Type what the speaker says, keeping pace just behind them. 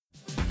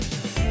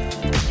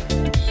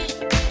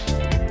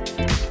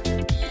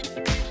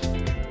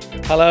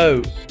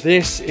Hello,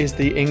 this is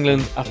the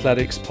England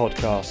Athletics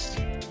Podcast.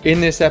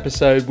 In this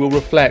episode, we'll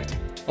reflect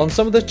on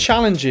some of the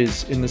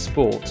challenges in the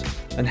sport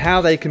and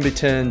how they can be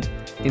turned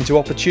into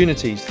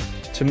opportunities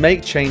to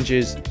make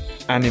changes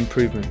and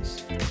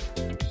improvements.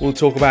 We'll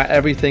talk about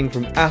everything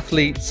from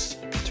athletes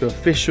to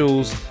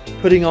officials,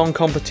 putting on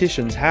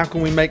competitions, how can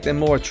we make them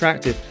more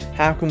attractive,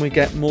 how can we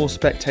get more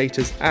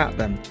spectators at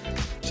them,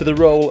 to the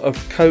role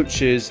of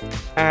coaches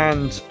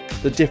and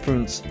the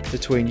difference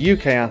between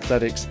UK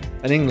athletics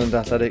and England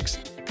athletics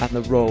and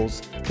the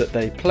roles that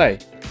they play.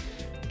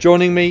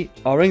 Joining me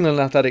are England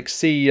Athletics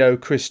CEO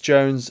Chris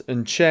Jones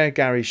and Chair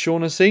Gary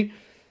Shaughnessy.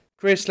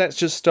 Chris, let's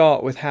just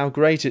start with how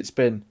great it's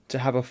been to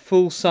have a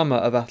full summer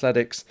of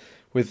athletics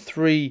with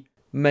 3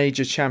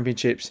 major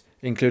championships,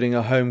 including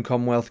a home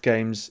Commonwealth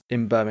Games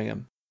in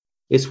Birmingham.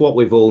 It's what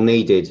we've all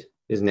needed,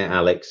 isn't it,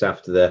 Alex,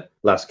 after the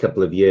last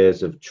couple of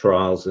years of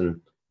trials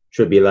and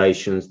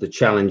tribulations, the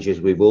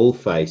challenges we've all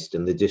faced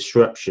and the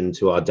disruption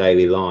to our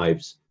daily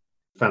lives.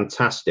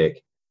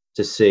 Fantastic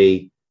to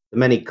see the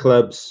many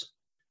clubs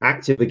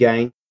active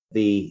again,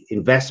 the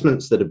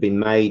investments that have been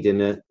made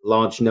in a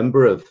large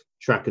number of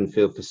track and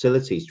field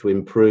facilities to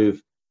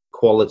improve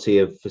quality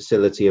of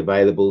facility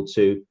available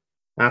to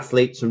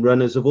athletes and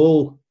runners of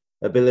all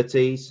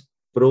abilities,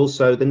 but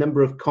also the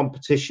number of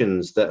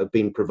competitions that have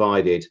been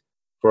provided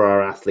for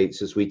our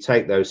athletes as we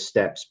take those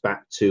steps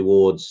back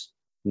towards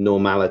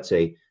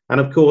normality. And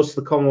of course,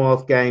 the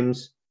Commonwealth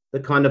Games, the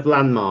kind of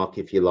landmark,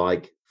 if you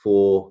like,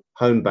 for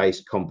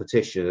home-based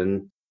competition,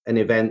 and an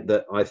event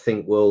that I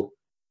think will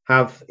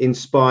have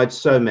inspired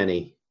so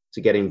many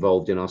to get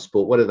involved in our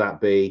sport, whether that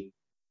be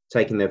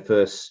taking their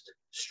first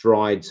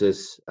strides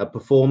as a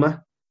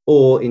performer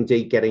or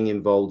indeed getting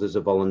involved as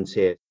a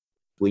volunteer.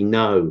 We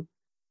know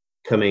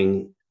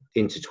coming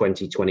into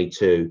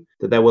 2022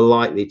 that there were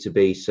likely to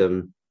be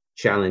some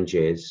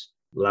challenges,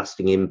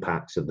 lasting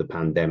impacts of the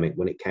pandemic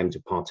when it came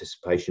to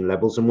participation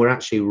levels, and we're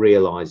actually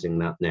realizing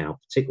that now,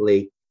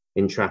 particularly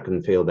in track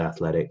and field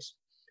athletics,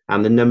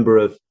 and the number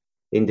of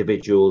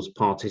individuals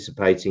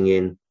participating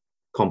in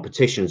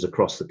competitions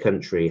across the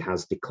country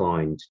has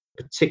declined,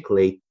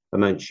 particularly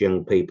amongst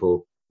young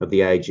people of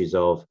the ages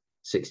of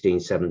 16,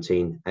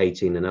 17,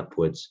 18 and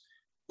upwards.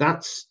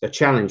 That's a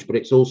challenge, but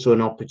it's also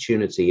an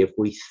opportunity if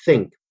we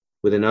think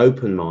with an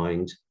open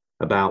mind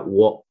about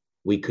what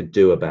we could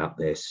do about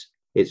this.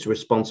 It's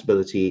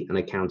responsibility and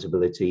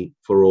accountability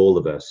for all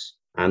of us.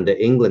 And at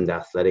England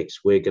Athletics,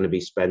 we're going to be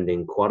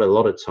spending quite a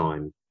lot of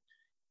time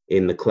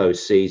in the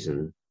closed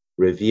season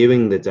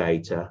reviewing the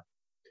data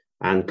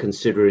and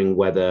considering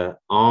whether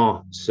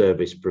our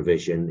service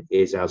provision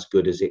is as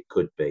good as it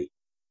could be.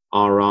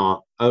 Are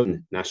our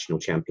own national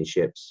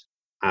championships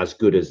as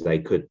good as they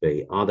could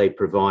be? Are they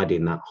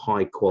providing that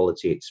high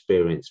quality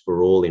experience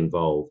for all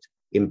involved,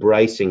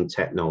 embracing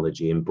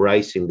technology,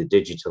 embracing the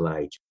digital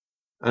age?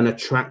 An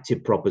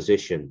attractive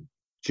proposition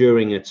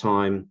during a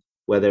time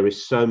where there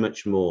is so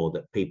much more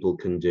that people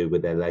can do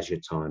with their leisure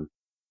time.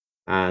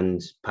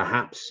 And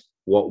perhaps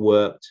what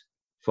worked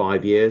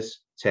 5 years,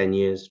 10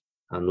 years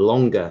and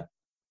longer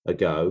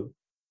ago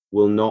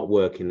will not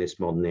work in this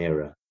modern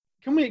era.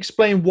 Can we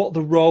explain what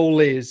the role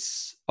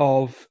is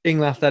of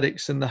England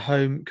Athletics and the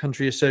home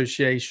country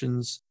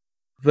associations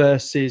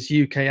versus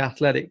UK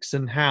athletics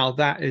and how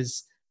that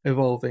is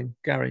evolving,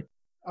 Gary?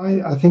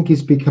 I think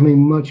it's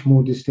becoming much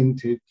more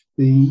distinctive.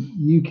 The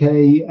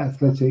UK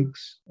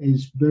athletics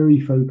is very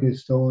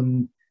focused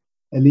on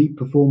elite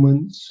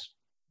performance,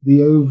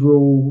 the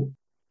overall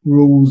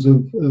rules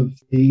of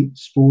the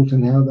sport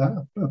and how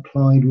that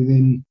applied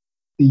within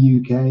the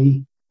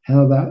UK,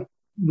 how that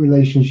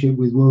relationship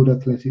with World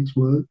Athletics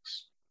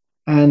works,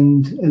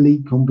 and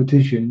elite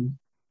competition.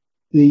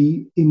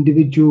 The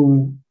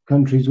individual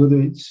countries, whether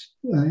it's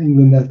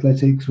England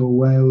Athletics or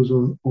Wales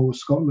or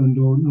Scotland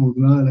or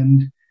Northern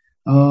Ireland,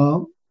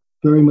 are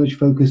very much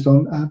focused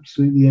on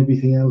absolutely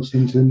everything else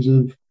in terms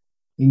of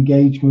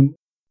engagement,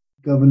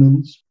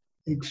 governance,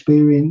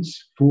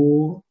 experience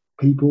for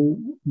people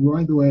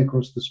right the way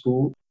across the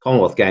sport.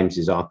 Commonwealth Games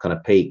is our kind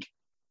of peak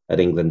at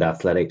England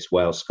Athletics,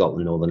 Wales,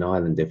 Scotland, Northern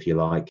Ireland, if you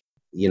like.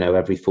 You know,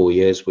 every 4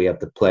 years we have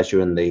the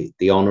pleasure and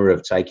the honour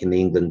of taking the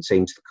England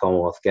team to the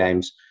Commonwealth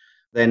Games.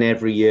 Then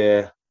every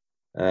year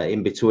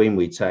in between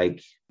we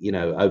take,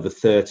 over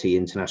 30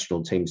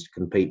 international teams to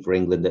compete for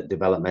England at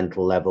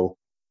developmental level.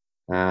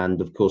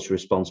 And of course,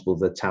 responsible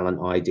for the talent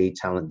ID,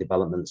 talent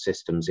development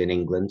systems in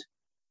England.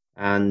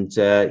 And,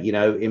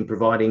 in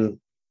providing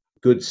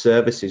good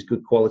services,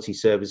 good quality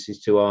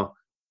services to our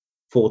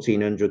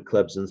 1,400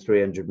 clubs and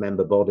 300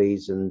 member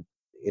bodies. And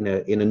in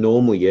a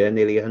normal year,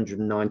 nearly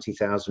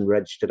 190,000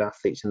 registered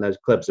athletes in those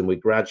clubs. And we're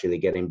gradually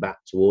getting back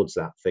towards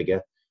that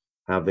figure,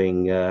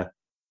 having,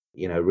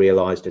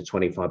 realised a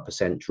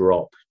 25%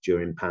 drop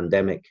during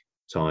pandemic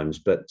times.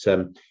 But,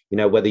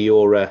 whether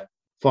you're a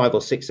 5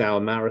 or 6 hour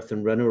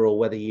marathon runner or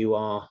whether you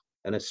are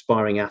an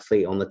aspiring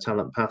athlete on the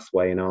talent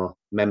pathway in our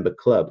member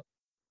club,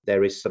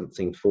 there is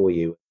something for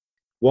you.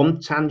 One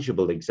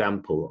tangible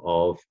example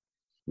of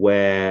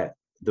where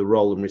the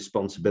role and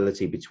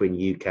responsibility between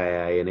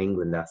UKA and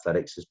England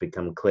athletics has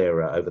become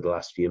clearer over the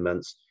last few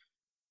months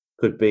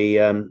could be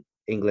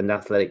England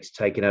Athletics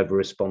taking over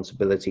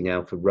responsibility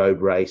now for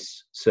road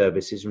race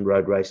services and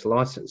road race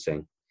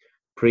licensing.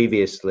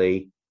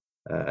 Previously,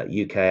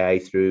 UKA,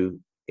 through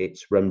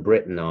its Run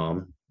Britain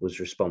arm, was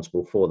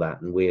responsible for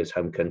that, and we as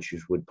home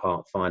countries would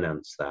part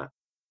finance that.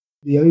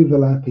 The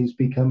overlap is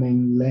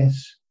becoming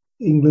less.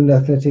 England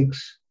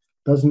Athletics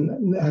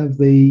doesn't have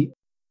the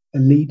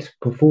elite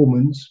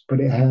performance, but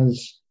it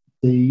has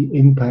the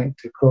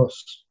impact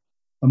across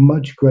a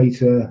much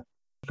greater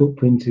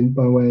footprint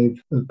by way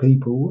of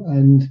people,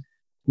 and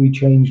we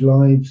change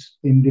lives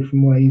in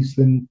different ways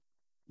than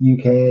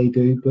UKA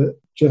do, but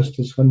just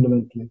as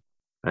fundamentally.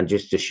 And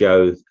just to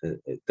show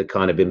the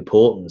kind of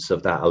importance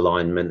of that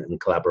alignment and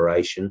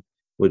collaboration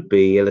would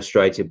be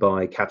illustrated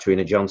by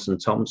Katarina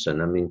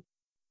Johnson-Thompson. I mean,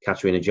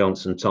 Katarina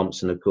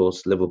Johnson-Thompson, of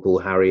course, Liverpool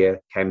Harrier,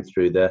 came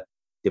through the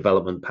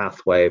development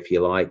pathway, if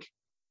you like,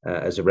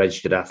 as a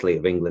registered athlete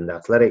of England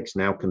Athletics,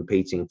 now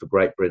competing for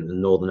Great Britain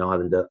and Northern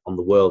Ireland on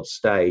the world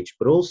stage,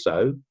 but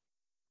also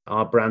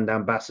our brand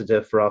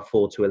ambassador for our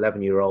 4 to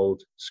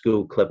 11-year-old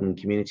school, club and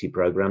community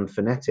programme,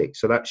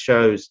 Phonetics. So that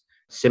shows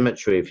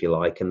symmetry, if you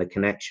like, and the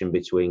connection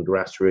between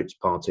grassroots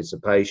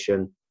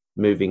participation,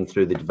 moving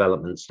through the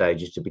development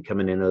stages to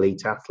becoming an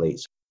elite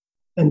athlete.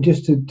 And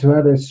just to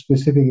add a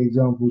specific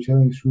example, which I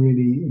think is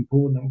really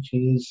important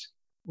actually, is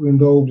we're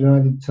involved, and I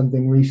did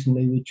something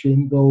recently which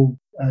involved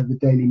the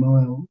Daily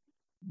Mile,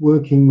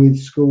 working with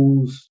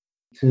schools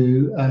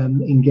to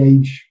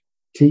engage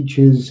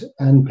teachers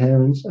and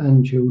parents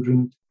and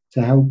children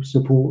to help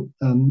support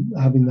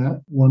having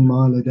that 1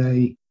 mile a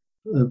day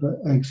of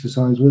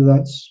exercise, whether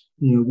that's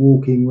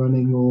walking,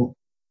 running, or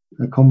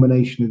a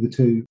combination of the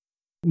two,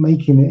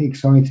 making it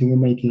exciting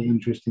and making it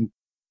interesting.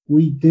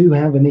 We do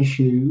have an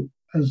issue,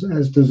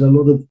 as does a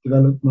lot of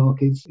developed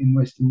markets in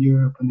Western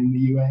Europe and in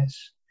the US,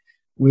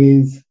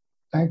 with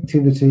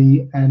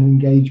activity and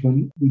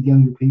engagement with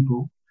younger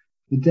people.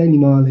 The Daily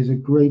Mile is a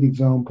great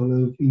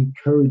example of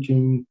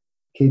encouraging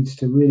kids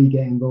to really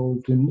get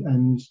involved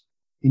and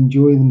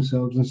enjoy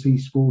themselves and see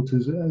sport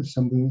as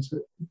something that's a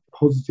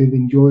positive,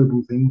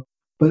 enjoyable thing.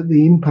 But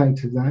the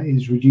impact of that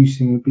is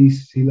reducing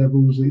obesity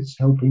levels. It's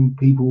helping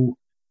people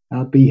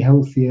be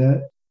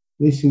healthier.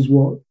 This is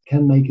what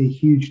can make a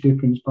huge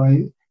difference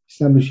by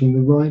establishing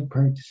the right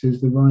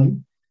practices, the right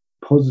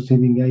positive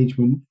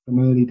engagement from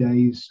early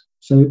days.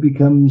 So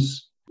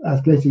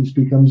athletics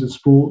becomes a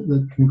sport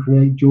that can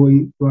create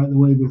joy right the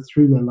way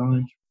through their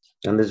life.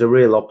 And there's a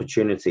real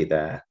opportunity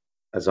there,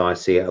 as I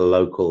see at a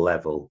local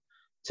level,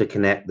 to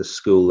connect the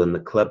school and the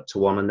club to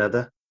one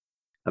another.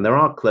 And there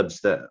are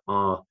clubs that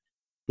are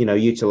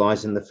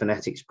utilising the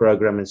phonetics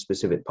programme in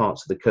specific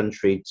parts of the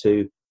country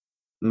to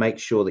make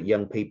sure that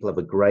young people have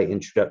a great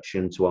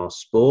introduction to our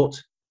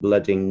sport,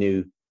 blooding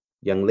new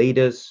young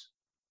leaders,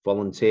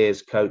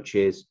 volunteers,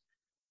 coaches,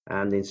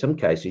 and in some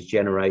cases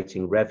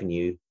generating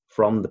revenue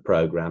from the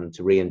programme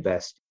to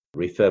reinvest,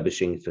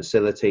 refurbishing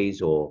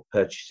facilities or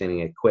purchasing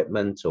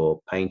equipment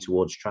or paying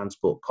towards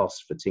transport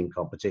costs for team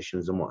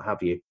competitions and what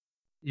have you.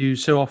 You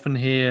so often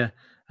hear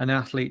an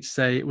athlete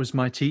say, "It was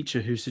my teacher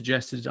who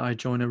suggested I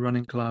join a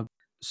running club."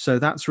 So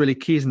that's really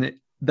key, isn't it?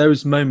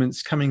 Those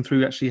moments coming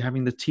through, actually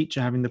having the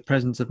teacher having the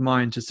presence of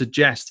mind to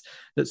suggest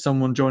that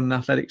someone join an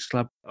athletics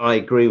club. I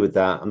agree with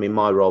that. I mean,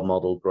 my role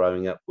model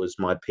growing up was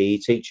my PE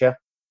teacher,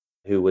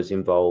 who was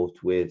involved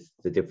with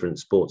the different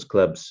sports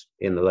clubs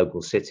in the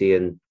local city.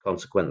 And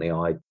consequently,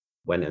 I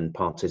went and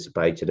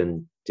participated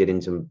and did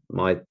into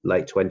my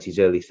late 20s,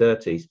 early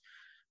 30s.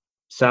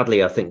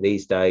 Sadly, I think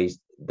these days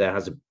there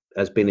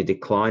has been a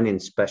decline in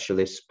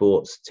specialist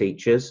sports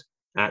teachers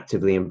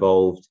actively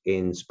involved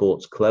in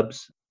sports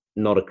clubs.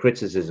 Not a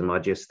criticism. I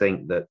just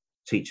think that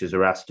teachers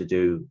are asked to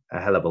do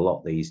a hell of a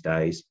lot these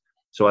days.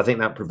 So I think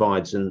that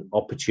provides an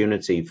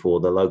opportunity for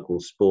the local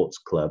sports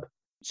club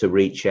to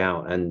reach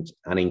out and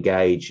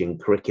engage in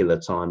curricular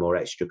time or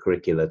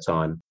extracurricular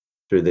time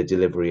through the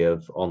delivery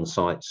of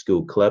on-site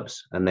school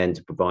clubs, and then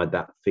to provide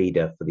that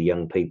feeder for the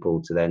young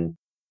people to then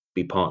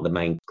be part of the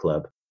main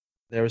club.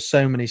 There are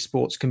so many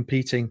sports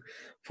competing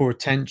for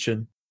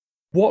attention.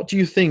 What do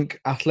you think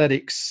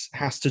athletics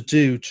has to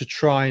do to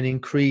try and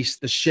increase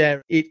the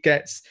share it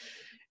gets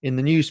in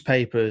the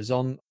newspapers,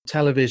 on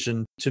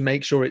television, to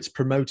make sure it's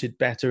promoted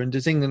better? And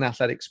does England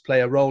Athletics play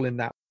a role in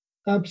that?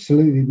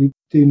 Absolutely, we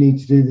do need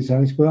to do this,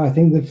 Alex. But I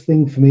think the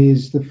thing for me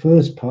is the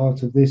first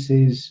part of this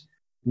is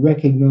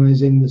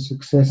recognising the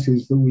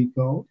successes that we've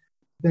got.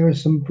 There are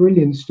some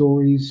brilliant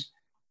stories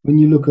when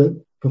you look at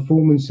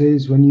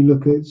performances, when you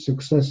look at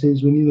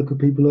successes, when you look at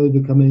people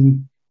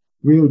overcoming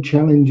real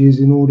challenges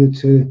in order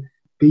to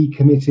be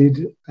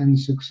committed and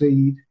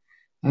succeed.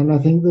 And I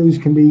think those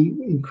can be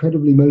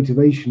incredibly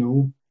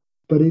motivational,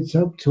 but it's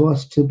up to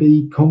us to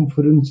be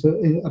confident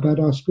about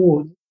our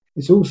sport.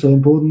 It's also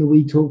important that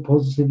we talk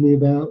positively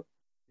about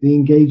the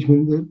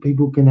engagement that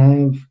people can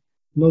have,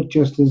 not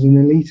just as an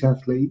elite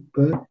athlete,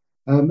 but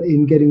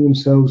in getting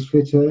themselves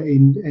fitter,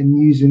 and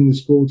using the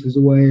sport as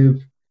a way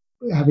of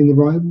having the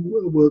right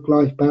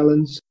work-life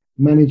balance,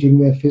 managing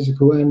their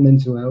physical and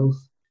mental health.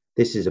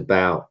 This is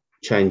about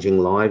changing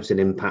lives and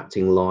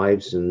impacting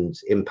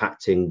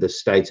the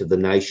state of the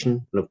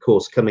nation. And of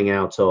course, coming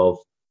out of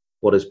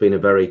what has been a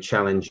very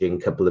challenging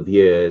couple of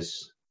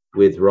years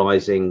with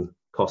rising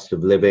cost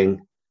of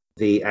living,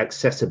 the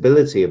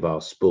accessibility of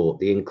our sport,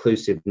 the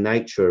inclusive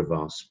nature of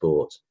our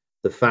sport,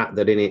 the fact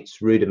that in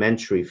its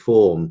rudimentary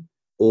form,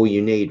 all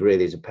you need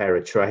really is a pair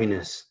of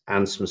trainers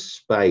and some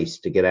space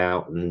to get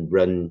out and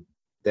run.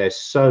 There's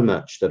so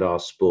much that our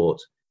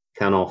sport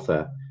can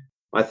offer.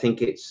 I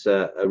think it's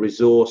a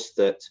resource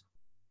that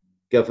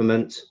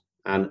government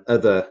and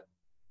other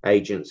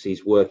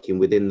agencies working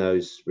within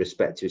those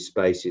respective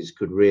spaces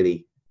could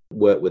really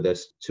work with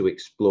us to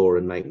explore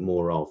and make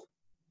more of.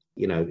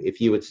 You know, if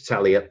you were to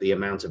tally up the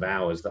amount of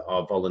hours that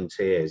our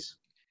volunteers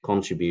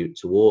contribute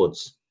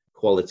towards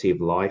quality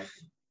of life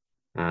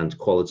and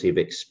quality of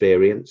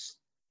experience,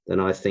 then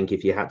I think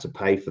if you had to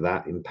pay for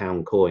that in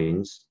pound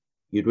coins,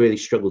 you'd really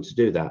struggle to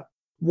do that.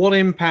 What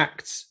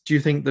impact do you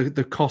think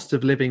the cost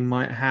of living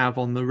might have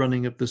on the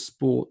running of the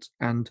sport,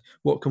 and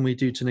what can we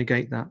do to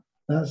negate that?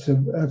 That's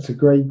a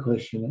great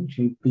question,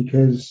 actually,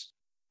 because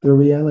the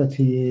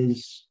reality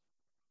is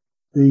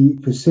the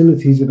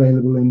facilities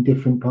available in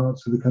different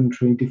parts of the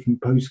country, different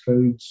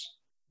postcodes,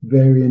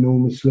 vary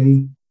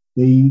enormously.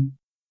 The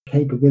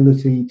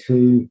capability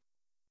to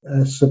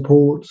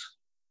support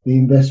the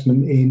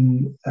investment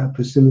in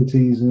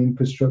facilities and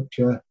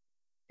infrastructure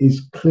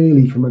is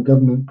clearly, from a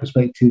government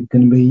perspective,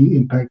 going to be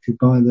impacted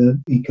by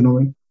the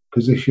economic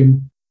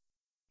position.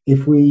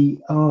 If we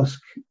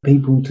ask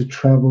people to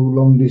travel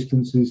long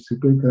distances to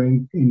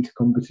going into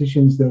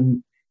competitions,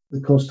 then the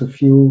cost of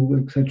fuel,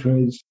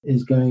 etc.,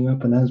 is going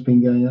up and has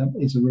been going up,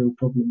 is a real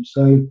problem.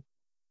 So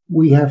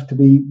we have to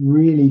be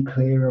really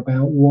clear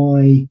about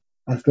why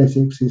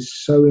athletics is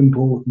so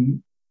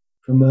important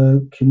from a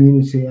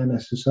community and a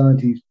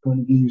society's point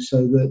of view,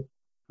 so that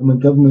from a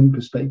government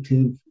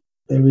perspective,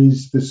 there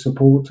is the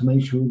support to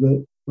make sure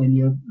that when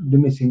you're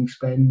limiting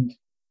spend,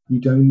 you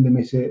don't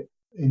limit it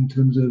in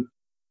terms of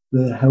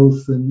the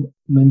health and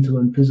mental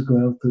and physical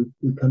health of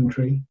the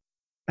country.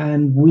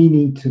 And we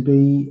need to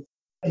be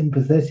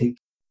empathetic.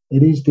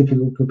 It is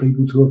difficult for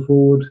people to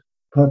afford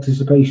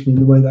participation in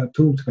the way that I've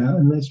talked about,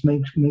 and let's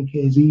make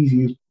it as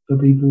easy as for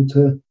people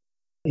to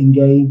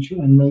engage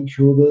and make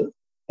sure that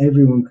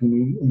everyone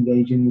can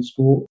engage in the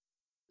sport.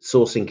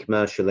 Sourcing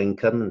commercial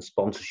income and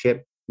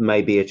sponsorship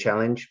may be a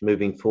challenge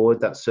moving forward.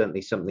 That's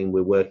certainly something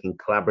we're working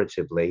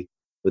collaboratively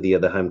with the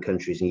other home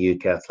countries and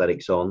UK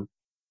athletics on.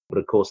 But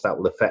of course, that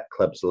will affect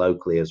clubs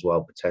locally as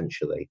well,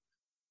 potentially,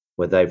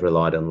 where they've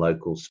relied on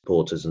local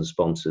supporters and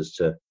sponsors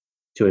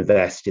to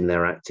invest in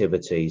their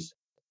activities.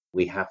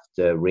 We have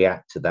to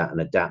react to that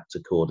and adapt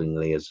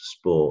accordingly as a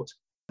sport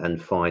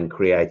and find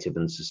creative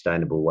and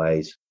sustainable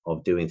ways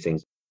of doing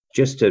things.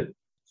 Just to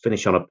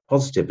finish on a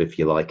positive, if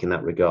you like, in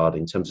that regard,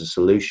 in terms of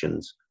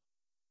solutions,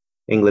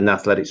 England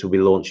Athletics will be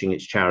launching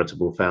its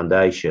charitable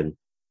foundation,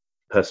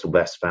 Personal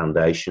Best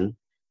Foundation,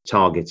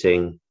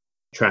 targeting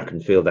track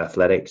and field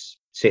athletics,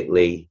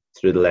 particularly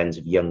through the lens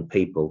of young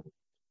people,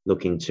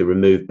 looking to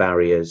remove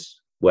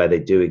barriers where they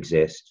do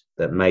exist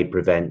that may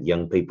prevent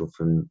young people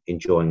from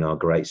enjoying our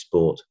great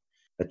sport.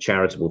 A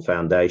charitable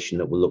foundation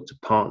that will look to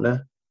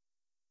partner,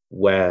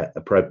 where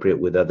appropriate,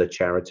 with other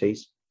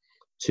charities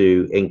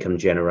to income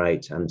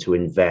generate and to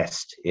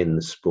invest in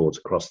the sport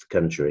across the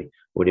country.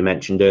 Already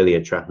mentioned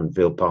earlier, track and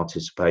field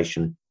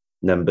participation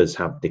numbers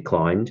have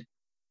declined,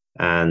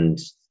 and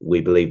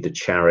we believe the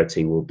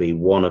charity will be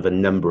one of a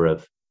number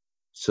of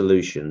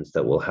solutions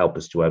that will help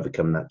us to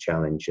overcome that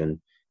challenge and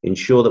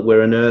ensure that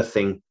we're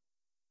unearthing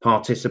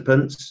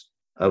participants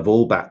of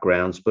all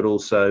backgrounds, but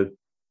also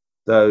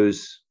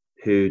those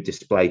who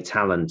display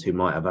talent, who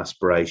might have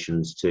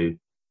aspirations to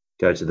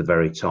go to the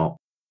very top.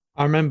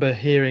 I remember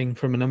hearing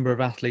from a number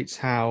of athletes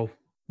how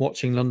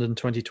watching London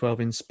 2012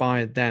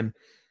 inspired them.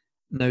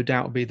 No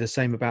doubt will be the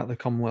same about the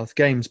Commonwealth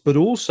Games, but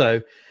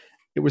also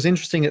it was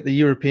interesting at the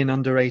European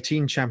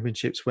Under-18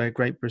 Championships, where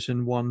Great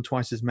Britain won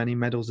twice as many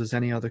medals as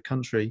any other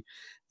country,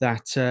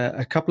 that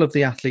a couple of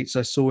the athletes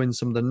I saw in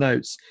some of the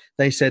notes,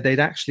 they said they'd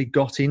actually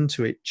got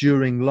into it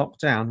during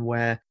lockdown,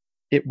 where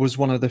it was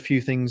one of the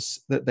few things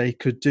that they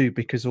could do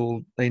because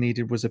all they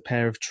needed was a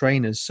pair of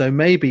trainers. So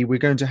maybe we're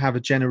going to have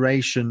a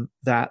generation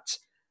that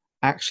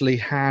actually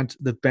had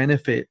the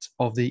benefit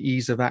of the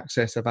ease of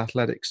access of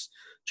athletics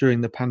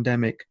during the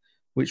pandemic,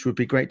 which would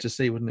be great to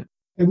see, wouldn't it?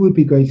 It would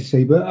be great to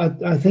see, but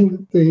I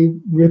think the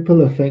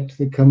ripple effect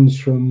that comes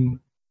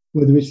from,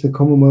 whether it's the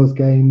Commonwealth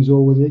Games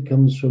or whether it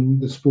comes from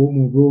the sport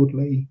more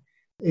broadly,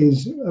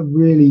 is a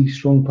really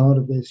strong part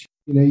of this.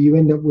 You know, you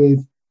end up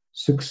with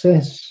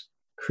success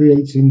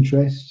creates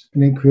interest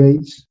and it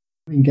creates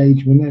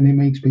engagement and it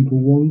makes people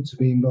want to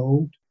be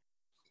involved.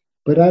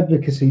 But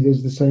advocacy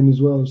does the same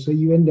as well. So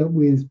you end up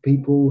with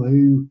people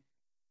who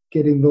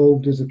get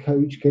involved as a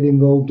coach, get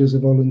involved as a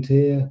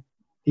volunteer,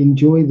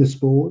 enjoy the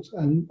sport,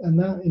 and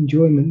that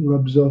enjoyment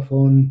rubs off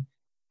on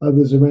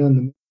others around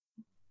them.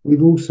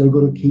 We've also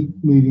got to keep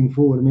moving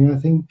forward. I mean, I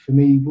think for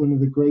me, one of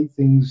the great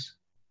things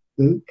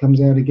that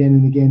comes out again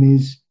and again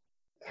is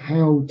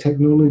how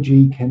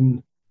technology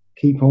can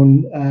keep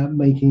on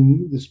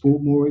making the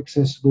sport more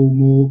accessible,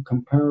 more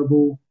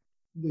comparable,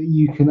 that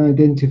you can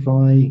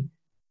identify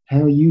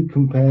how you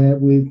compare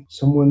with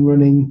someone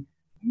running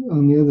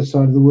on the other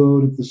side of the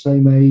world of the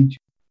same age.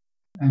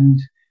 And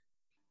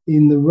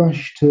in the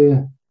rush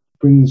to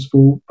bring the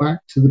sport back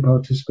to the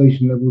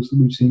participation levels that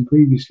we've seen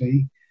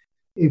previously,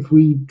 if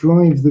we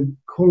drive the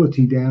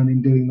quality down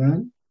in doing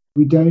that,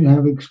 we don't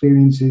have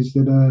experiences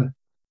that are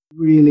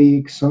really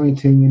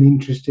exciting and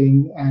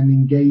interesting and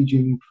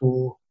engaging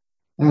for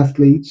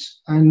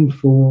athletes and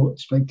for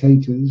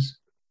spectators.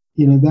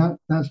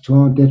 That's to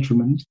our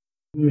detriment.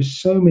 There are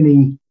so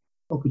many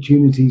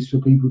opportunities for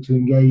people to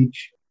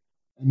engage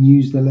and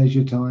use their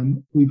leisure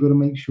time. We've got to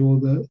make sure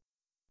that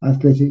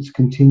athletics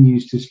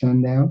continues to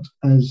stand out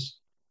as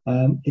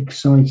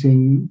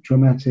exciting,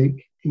 dramatic,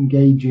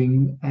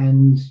 engaging,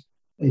 and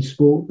a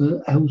sport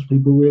that helps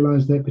people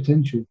realise their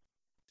potential.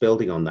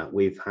 Building on that,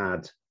 we've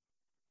had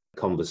a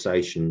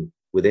conversation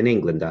within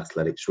England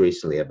athletics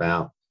recently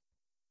about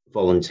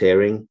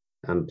volunteering,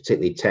 and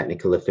particularly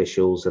technical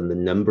officials and the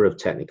number of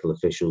technical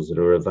officials that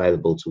are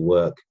available to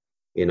work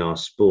in our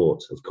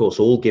sport. Of course,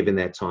 all giving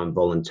their time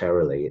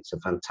voluntarily. It's a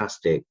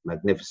fantastic,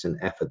 magnificent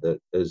effort that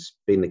has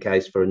been the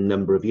case for a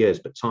number of years,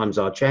 but times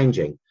are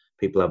changing.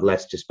 People have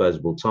less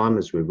disposable time,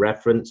 as we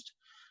referenced.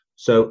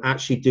 So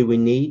actually, do we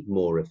need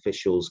more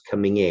officials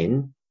coming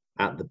in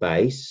at the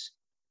base?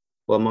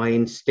 Well, my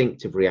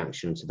instinctive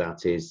reaction to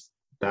that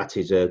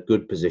is a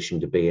good position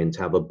to be in,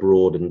 to have a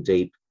broad and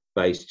deep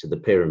base to the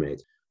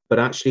pyramid. But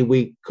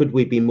actually, could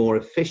we be more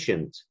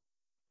efficient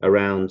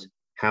around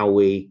how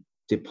we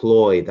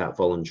deploy that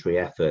voluntary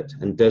effort?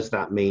 And does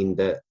that mean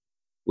that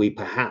we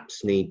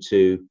perhaps need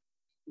to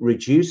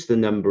reduce the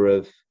number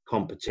of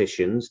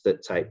competitions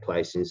that take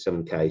place in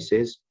some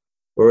cases,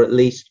 or at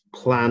least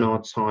plan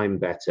our time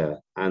better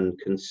and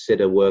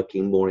consider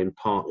working more in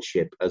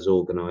partnership as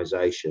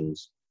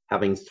organisations?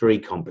 Having 3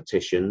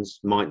 competitions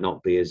might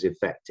not be as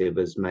effective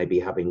as maybe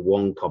having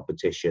 1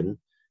 competition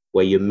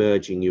where you're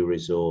merging your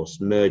resource,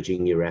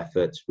 merging your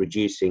efforts,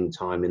 reducing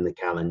time in the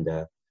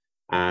calendar,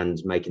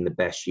 and making the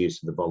best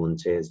use of the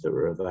volunteers that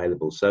are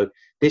available. So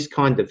this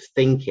kind of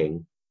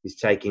thinking is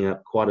taking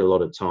up quite a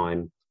lot of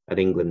time at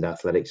England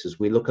Athletics as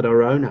we look at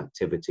our own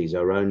activities,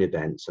 our own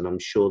events, and I'm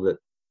sure that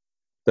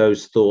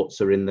those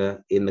thoughts are in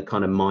the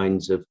kind of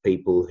minds of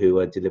people who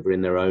are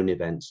delivering their own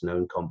events and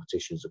own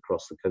competitions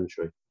across the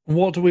country.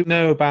 What do we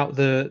know about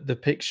the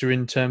picture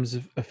in terms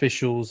of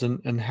officials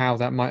and how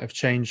that might have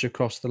changed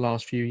across the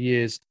last few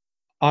years?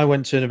 I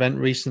went to an event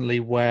recently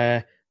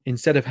where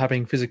instead of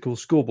having physical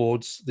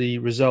scoreboards, the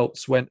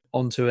results went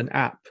onto an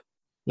app.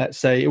 Let's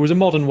say it was a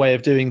modern way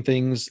of doing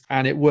things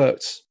and it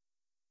worked.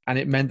 And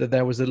it meant that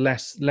there was a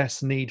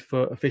less need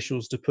for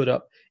officials to put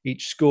up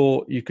each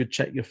score. You could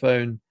check your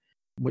phone,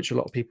 which a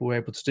lot of people were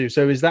able to do.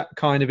 So is that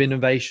kind of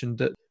innovation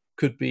that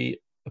could be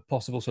a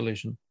possible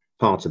solution?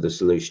 Part of the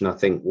solution. I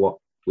think what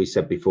we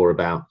said before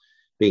about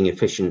being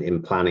efficient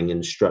in planning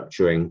and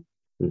structuring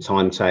and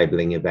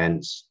timetabling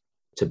events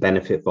to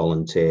benefit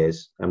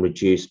volunteers and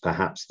reduce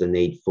perhaps the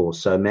need for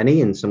so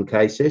many in some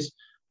cases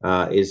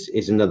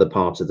is another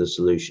part of the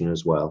solution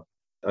as well.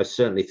 I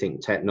certainly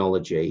think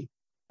technology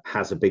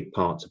has a big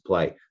part to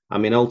play. I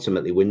mean,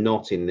 ultimately, we're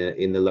not in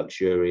the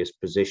luxurious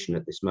position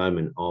at this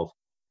moment of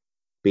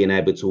being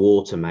able to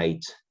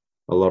automate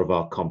a lot of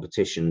our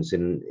competitions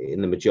in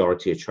the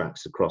majority of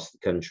tracks across the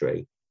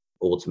country,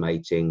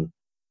 automating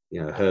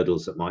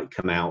hurdles that might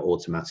come out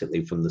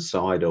automatically from the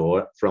side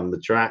or from the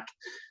track.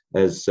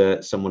 As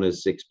someone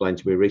has explained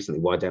to me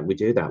recently, why don't we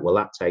do that? Well,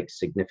 that takes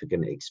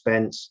significant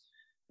expense.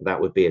 That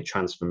would be a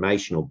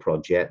transformational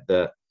project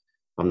that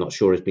I'm not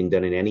sure has been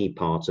done in any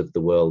part of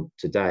the world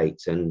to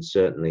date, and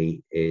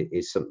certainly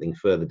is something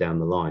further down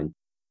the line.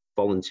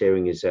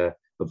 Volunteering is a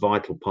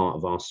vital part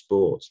of our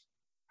sport,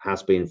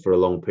 has been for a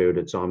long period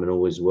of time and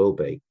always will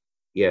be.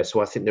 Yeah,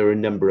 so I think there are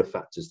a number of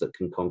factors that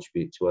can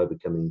contribute to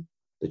overcoming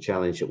the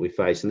challenge that we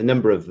face. And the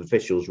number of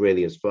officials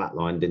really has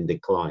flatlined and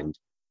declined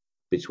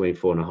between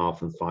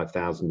 4,500 and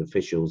 5,000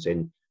 officials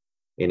in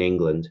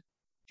England.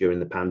 During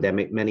the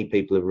pandemic, many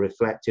people have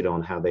reflected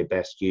on how they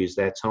best use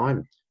their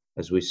time.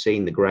 As we've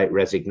seen the great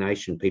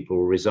resignation, people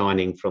were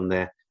resigning from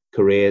their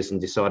careers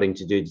and deciding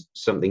to do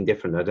something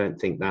different. I don't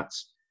think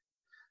that's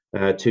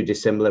too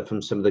dissimilar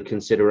from some of the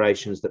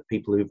considerations that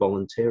people who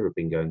volunteer have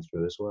been going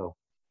through as well.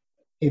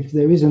 If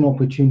there is an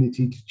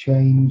opportunity to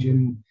change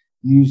and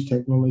use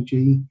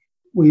technology,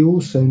 we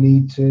also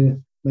need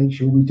to make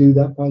sure we do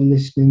that by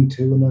listening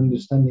to and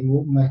understanding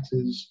what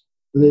matters,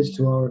 whether it's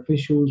to our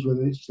officials,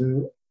 whether it's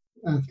to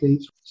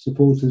athletes,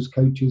 supporters,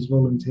 coaches,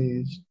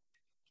 volunteers.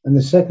 And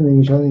the second thing,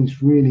 which I think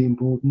is really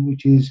important,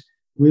 which is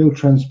real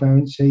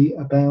transparency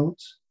about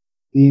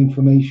the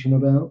information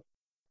about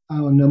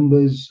our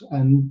numbers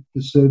and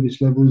the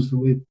service levels that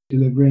we're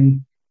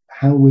delivering,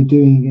 how we're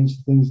doing against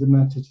the things that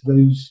matter to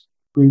those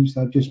groups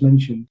that I've just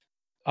mentioned.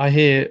 I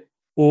hear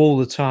all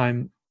the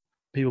time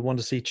people want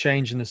to see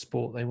change in the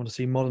sport. They want to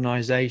see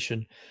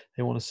modernization.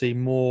 They want to see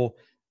more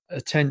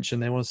attention.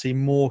 They want to see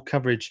more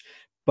coverage.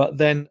 But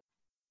then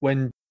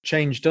when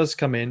change does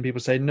come in,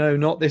 people say, no,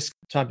 not this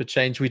type of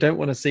change. We don't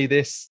want to see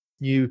this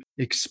new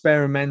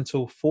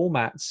experimental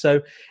format.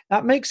 So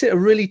that makes it a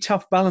really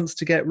tough balance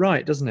to get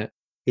right, doesn't it?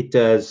 It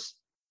does.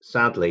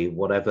 Sadly,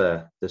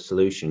 whatever the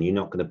solution, you're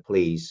not going to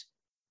please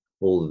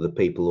all of the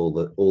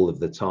people all of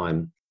the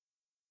time.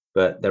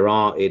 But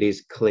it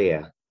is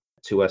clear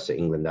to us at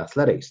England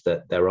Athletics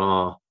that there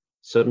are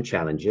some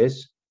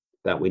challenges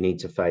that we need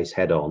to face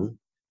head on,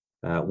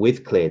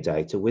 with clear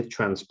data, with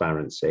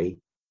transparency,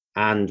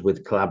 and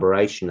with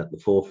collaboration at the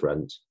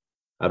forefront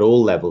at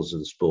all levels of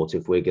the sport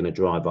if we're going to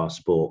drive our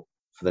sport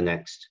for the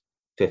next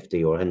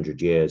 50 or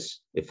 100 years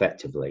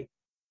effectively.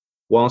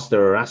 Whilst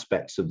there are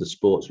aspects of the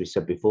sports we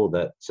said before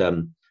that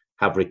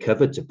have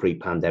recovered to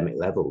pre-pandemic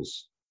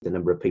levels, the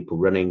number of people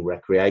running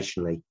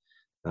recreationally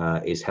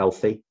is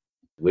healthy.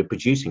 We're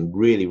producing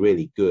really,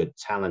 really good,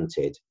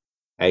 talented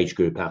age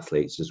group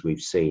athletes, as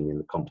we've seen in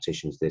the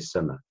competitions this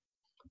summer.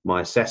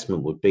 My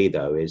assessment would be,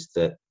 though, is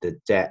that the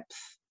depth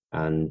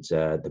and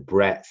the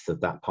breadth of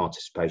that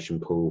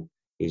participation pool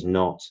is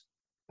not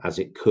as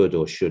it could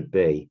or should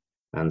be.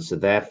 And so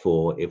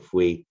therefore, if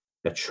we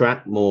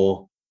attract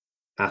more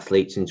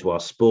athletes into our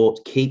sport,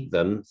 keep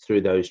them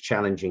through those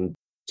challenging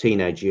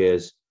teenage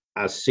years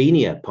as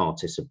senior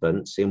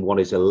participants in what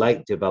is a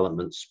late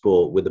development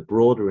sport with a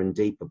broader and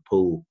deeper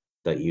pool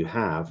that you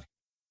have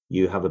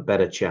a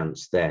better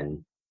chance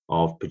then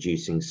of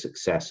producing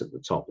success at the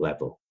top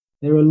level.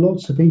 There are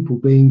lots of people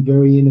being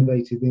very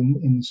innovative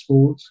in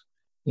sport,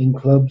 in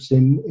clubs,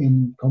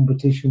 in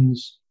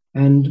competitions.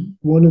 And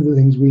one of the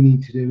things we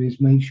need to do is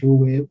make sure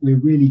we're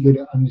really good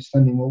at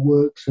understanding what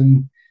works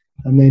and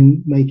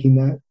then making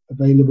that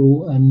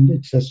available and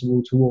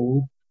accessible to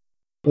all,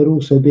 but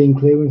also being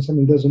clear when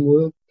something doesn't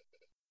work.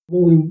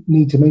 What we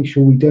need to make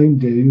sure we don't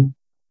do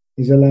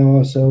is allow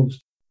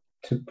ourselves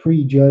to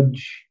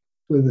prejudge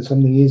whether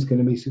something is going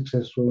to be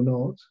successful or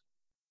not.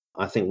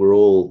 I think we're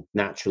all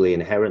naturally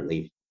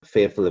inherently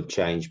fearful of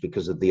change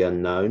because of the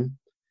unknown.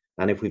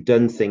 And if we've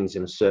done things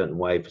in a certain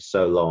way for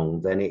so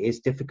long, then it is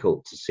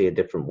difficult to see a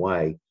different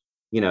way.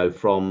 You know,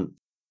 from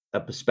a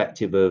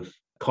perspective of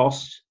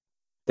cost,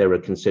 there are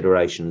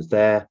considerations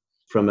there.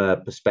 From a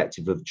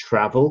perspective of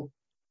travel,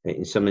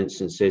 in some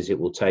instances, it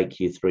will take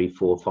you 3,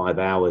 4, 5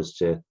 hours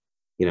to,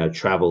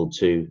 travel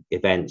to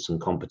events and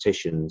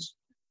competitions.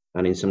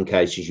 And in some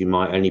cases, you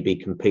might only be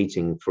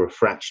competing for a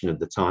fraction of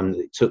the time that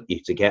it took you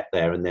to get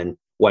there and then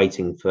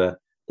waiting for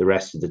the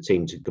rest of the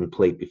team to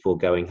complete before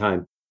going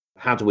home.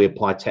 How do we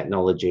apply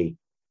technology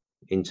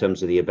in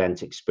terms of the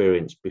event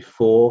experience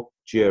before,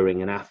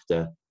 during, and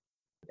after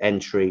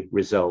entry,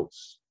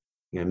 results,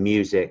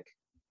 music,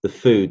 the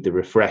food, the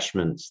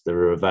refreshments that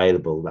are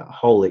available, that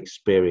whole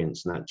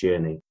experience and that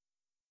journey?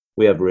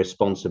 We have a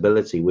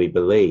responsibility, we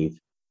believe,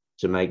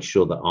 to make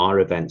sure that our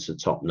events are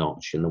top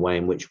notch and the way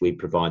in which we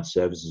provide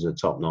services are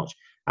top notch.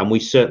 And we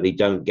certainly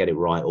don't get it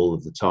right all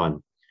of the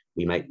time.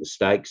 We make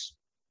mistakes.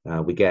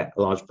 We get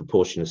a large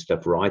proportion of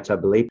stuff right, I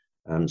believe.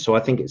 So I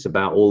think it's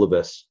about all of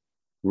us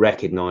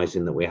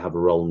recognizing that we have a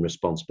role and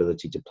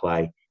responsibility to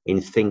play in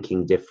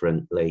thinking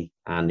differently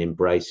and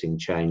embracing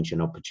change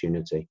and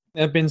opportunity.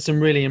 There have been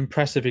some really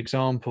impressive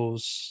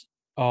examples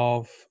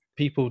of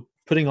people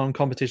putting on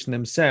competition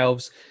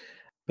themselves,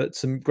 but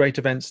some great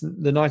events.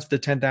 The night of the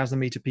 10,000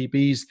 meter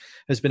PBs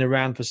has been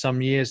around for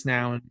some years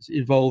now and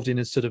evolved in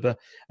a sort of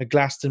a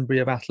Glastonbury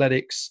of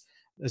athletics.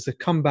 There's the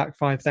comeback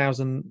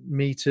 5,000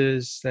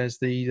 meters. There's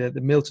the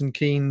Milton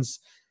Keynes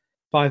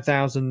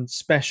 5,000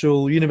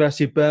 special.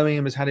 University of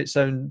Birmingham has had its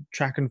own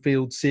track and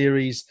field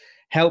series,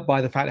 helped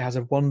by the fact it has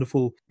a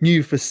wonderful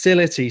new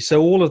facility.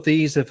 So all of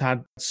these have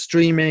had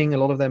streaming. A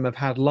lot of them have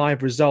had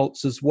live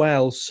results as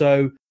well.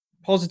 So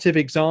positive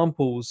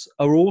examples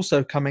are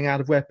also coming out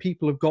of where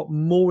people have got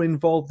more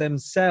involved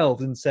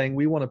themselves and saying,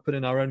 we want to put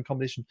in our own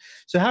competition.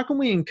 So how can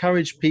we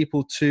encourage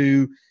people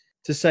to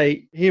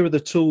say, here are the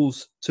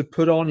tools to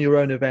put on your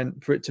own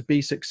event for it to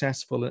be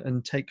successful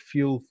and take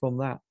fuel from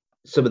that?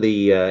 Some of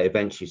the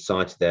events you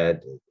cited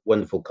there,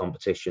 wonderful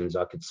competitions.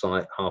 I could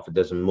cite half a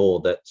dozen more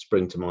that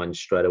spring to mind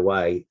straight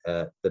away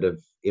that have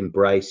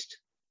embraced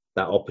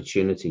that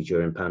opportunity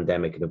during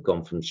pandemic and have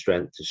gone from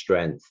strength to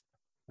strength.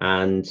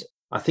 And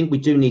I think we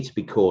do need to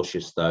be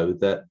cautious, though,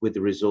 that with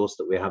the resource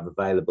that we have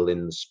available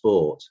in the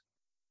sport,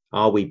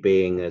 are we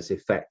being as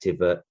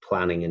effective at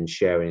planning and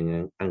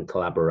sharing and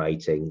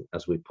collaborating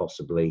as we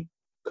possibly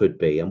could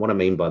be? And what I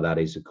mean by that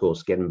is, of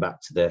course, getting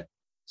back to the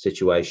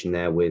situation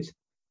there with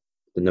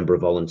the number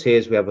of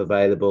volunteers we have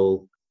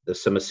available. The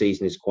summer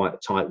season is quite a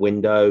tight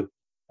window.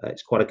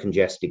 It's quite a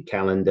congested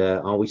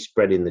calendar. Are we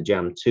spreading the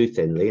jam too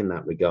thinly in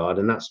that regard?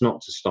 And that's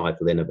not to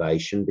stifle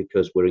innovation,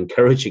 because we're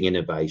encouraging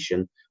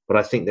innovation. But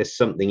I think there's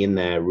something in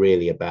there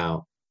really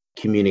about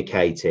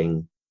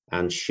communicating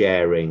and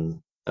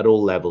sharing at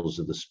all levels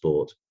of the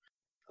sport.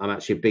 I'm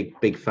actually a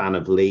big fan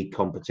of league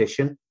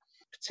competition,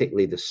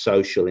 particularly the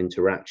social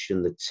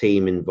interaction, the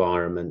team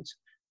environment,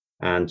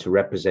 and to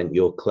represent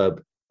your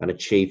club and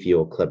achieve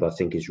your club, I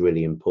think, is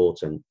really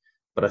important.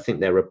 But I think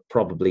there are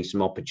probably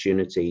some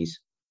opportunities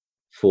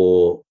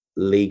for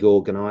league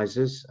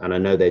organisers, and I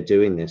know they're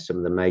doing this. Some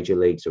of the major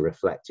leagues are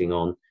reflecting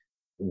on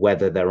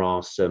whether there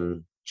are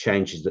some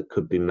changes that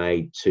could be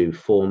made to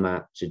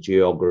format, to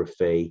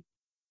geography,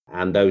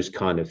 and those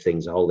kind of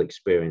things, a whole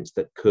experience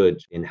that could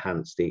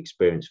enhance the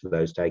experience for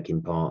those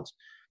taking part.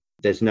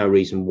 There's no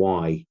reason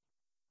why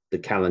the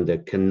calendar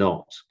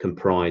cannot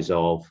comprise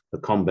of a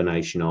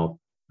combination of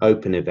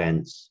open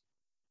events,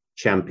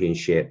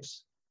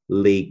 championships,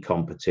 league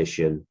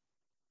competition,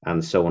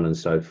 and so on and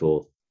so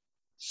forth.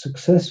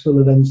 Successful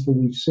events that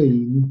we've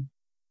seen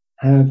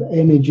have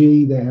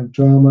energy, they have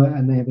drama,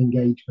 and they have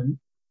engagement.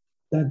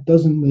 That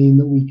doesn't mean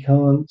that we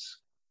can't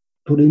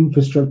put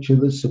infrastructure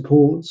that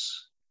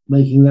supports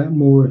making that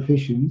more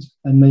efficient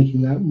and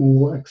making that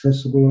more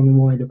accessible on a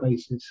wider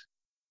basis.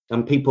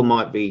 And people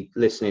might be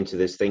listening to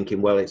this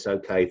thinking, well, it's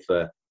okay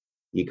for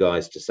you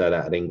guys to say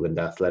that at England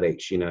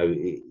Athletics,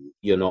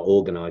 you're not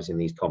organising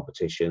these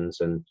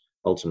competitions and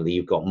ultimately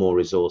you've got more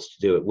resource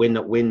to do it.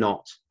 We're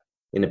not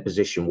in a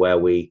position where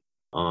we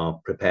are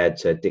prepared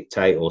to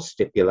dictate or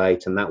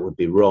stipulate, and that would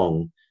be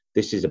wrong.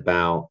 This is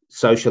about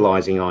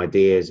socialising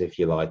ideas, if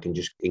you like, and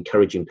just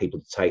encouraging people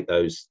to take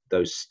those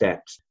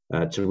steps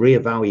to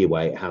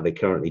reevaluate how they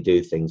currently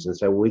do things and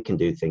say, well, we can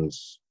do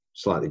things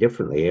slightly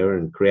differently here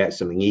and create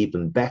something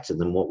even better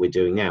than what we're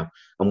doing now.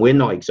 And we're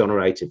not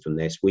exonerated from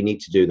this. We need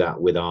to do that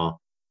with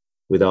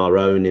our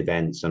own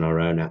events and our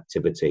own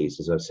activities,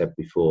 as I've said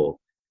before.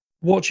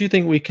 What do you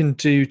think we can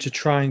do to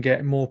try and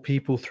get more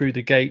people through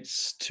the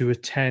gates to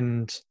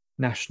attend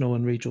national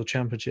and regional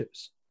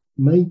championships?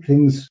 Make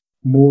things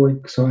more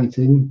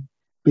exciting,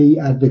 be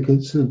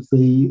advocates of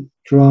the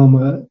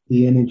drama,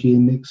 the energy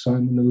and the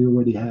excitement that we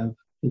already have.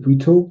 If we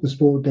talk the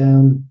sport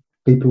down,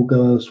 people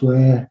go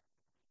elsewhere.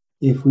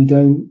 If we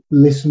don't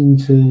listen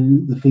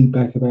to the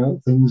feedback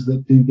about things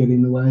that do get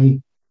in the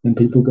way, then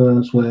people go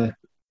elsewhere.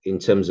 In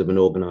terms of an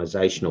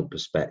organisational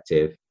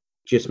perspective,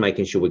 just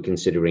making sure we're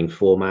considering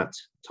format,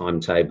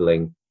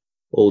 timetabling,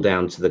 all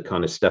down to the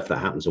kind of stuff that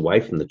happens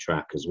away from the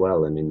track as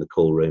well and in the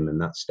call room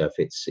and that stuff.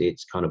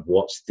 It's kind of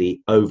what's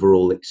the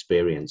overall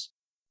experience.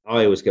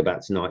 I always go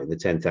back to Night of the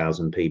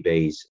 10,000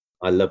 PBs.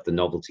 I love the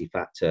novelty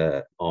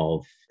factor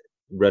of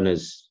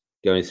runners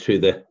going through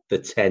the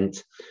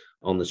tent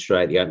on the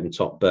straight, the open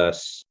top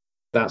bursts.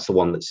 That's the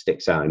one that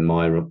sticks out in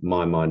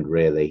my mind,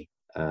 really,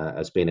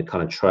 as being a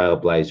kind of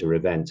trailblazer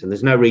event. And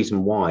there's no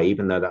reason why,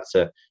 even though that's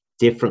a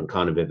different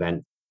kind of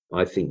event,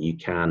 I think you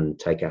can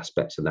take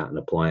aspects of that and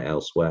apply it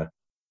elsewhere.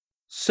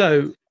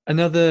 So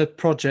another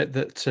project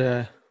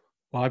that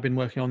I've been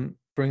working on,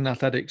 Bringing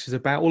Athletics, is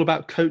all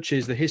about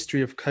coaches, the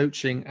history of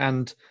coaching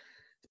and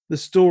the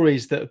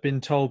stories that have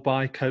been told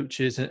by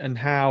coaches and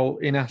how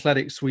in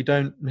athletics we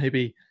don't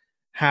maybe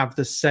have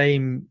the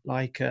same,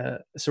 like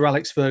Sir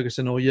Alex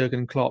Ferguson or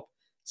Jurgen Klopp,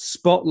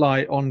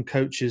 spotlight on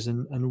coaches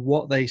and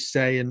what they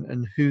say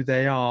and who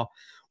they are.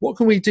 What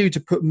can we do to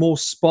put more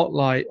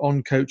spotlight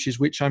on coaches,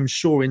 which I'm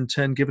sure in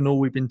turn, given all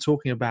we've been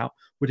talking about,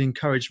 would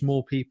encourage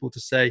more people to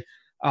say,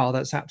 oh,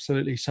 that's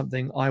absolutely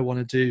something I want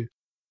to do?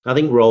 I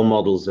think role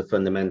models are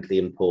fundamentally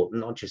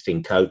important, not just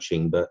in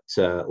coaching, but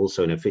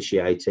also in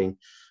officiating.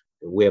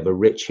 We have a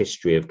rich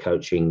history of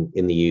coaching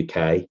in the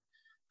UK.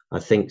 I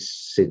think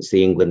since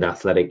the England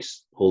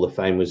Athletics Hall of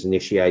Fame was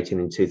initiated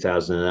in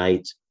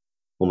 2008,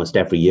 almost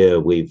every year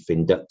we've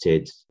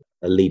inducted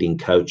a leading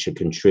coach, a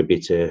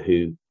contributor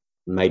who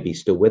may be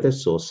still with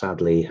us or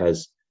sadly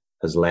has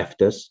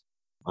left us.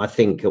 I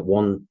think at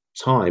one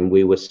time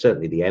we were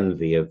certainly the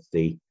envy of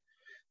the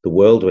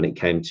world when it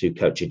came to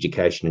coach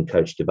education and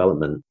coach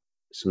development.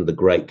 Some of the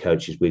great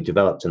coaches we've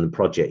developed, and the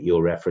project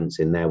you're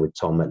referencing there with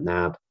Tom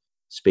McNabb,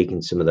 speaking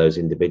to some of those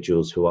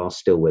individuals who are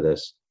still with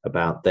us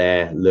about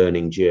their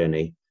learning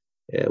journey,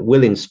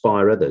 will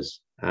inspire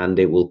others, and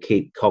it will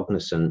keep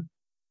cognizant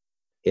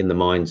in the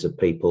minds of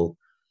people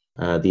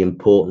the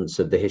importance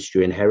of the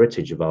history and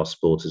heritage of our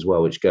sport as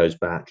well, which goes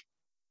back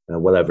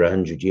well over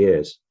 100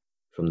 years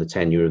from the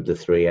tenure of the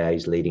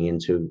 3As leading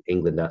into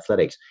England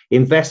Athletics.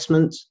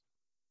 Investment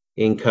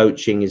in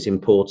coaching is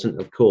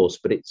important, of course,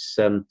 but it's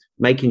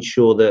making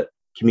sure that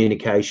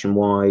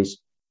communication-wise,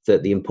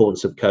 that the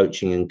importance of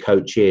coaching and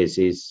coaches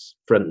is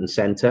front and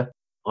centre.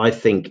 I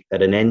think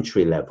at an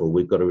entry level,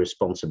 we've got a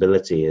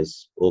responsibility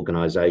as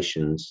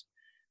organisations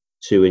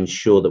to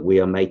ensure that we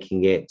are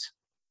making it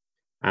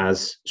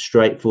as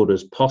straightforward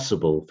as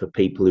possible for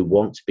people who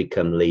want to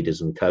become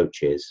leaders and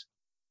coaches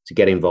to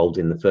get involved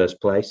in the first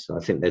place.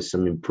 I think there's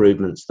some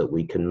improvements that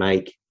we can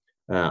make.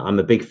 I'm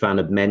a big fan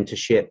of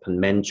mentorship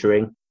and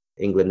mentoring.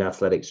 England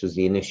Athletics was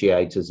the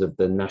initiators of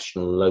the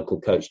National and Local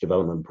Coach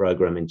Development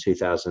Programme in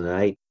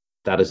 2008.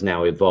 That has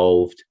now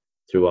evolved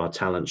through our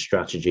talent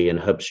strategy and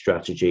hub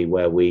strategy,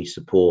 where we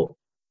support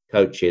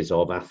coaches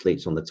of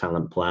athletes on the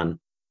talent plan.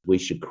 We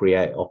should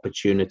create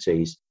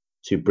opportunities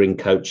to bring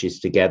coaches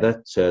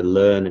together to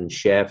learn and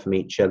share from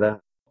each other.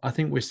 I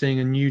think we're seeing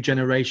a new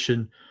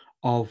generation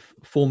of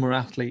former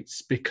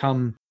athletes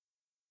become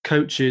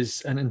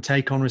coaches and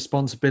take on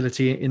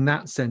responsibility in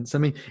that sense? I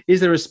mean, is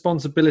there a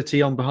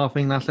responsibility on behalf of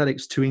England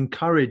Athletics to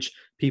encourage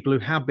people who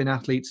have been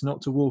athletes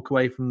not to walk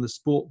away from the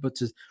sport, but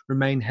to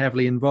remain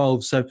heavily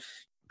involved? So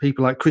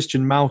people like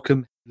Christian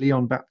Malcolm,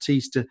 Leon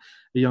Baptiste, a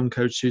young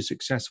coach who's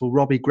successful,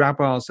 Robbie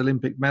Grabar's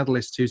Olympic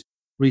medalist who's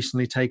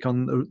recently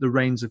taken on the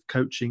reins of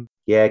coaching.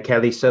 Yeah,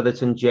 Kelly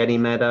Sutherton, Jenny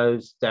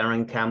Meadows,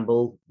 Darren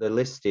Campbell. The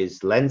list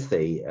is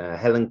lengthy.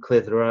 Helen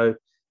Clitheroe.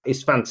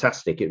 It's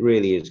fantastic. It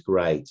really is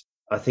great.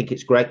 I think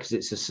it's great because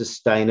it's a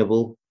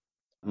sustainable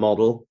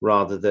model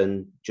rather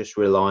than just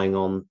relying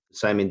on the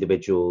same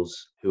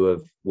individuals who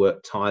have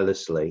worked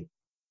tirelessly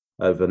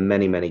over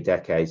many, many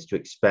decades. To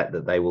expect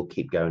that they will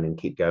keep going and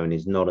keep going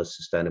is not a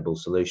sustainable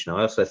solution.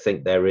 I also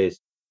think there is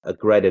a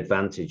great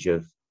advantage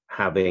of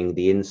having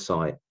the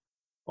insight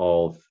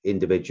of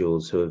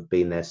individuals who have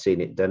been there,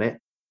 seen it, done it,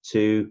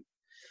 to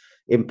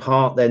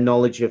impart their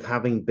knowledge of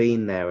having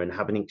been there and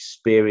having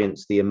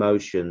experienced the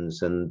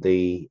emotions and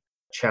the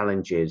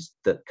challenges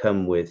that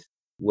come with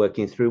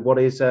working through what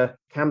is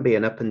can be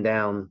an up and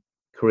down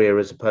career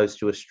as opposed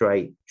to a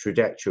straight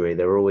trajectory.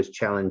 There are always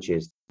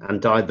challenges,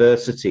 and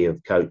diversity of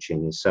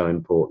coaching is so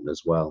important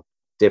as well.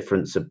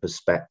 Difference of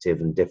perspective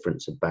and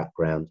difference of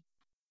background.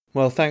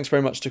 Well, thanks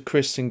very much to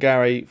Chris and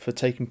Gary for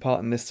taking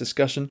part in this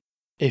discussion.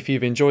 If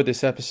you've enjoyed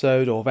this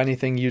episode or of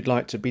anything you'd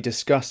like to be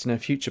discussed in a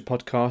future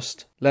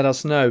podcast, let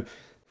us know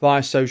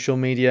via social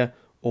media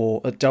or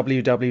at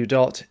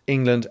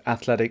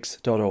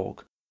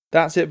www.englandathletics.org.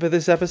 That's it for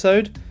this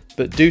episode,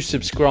 but do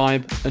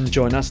subscribe and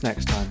join us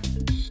next time.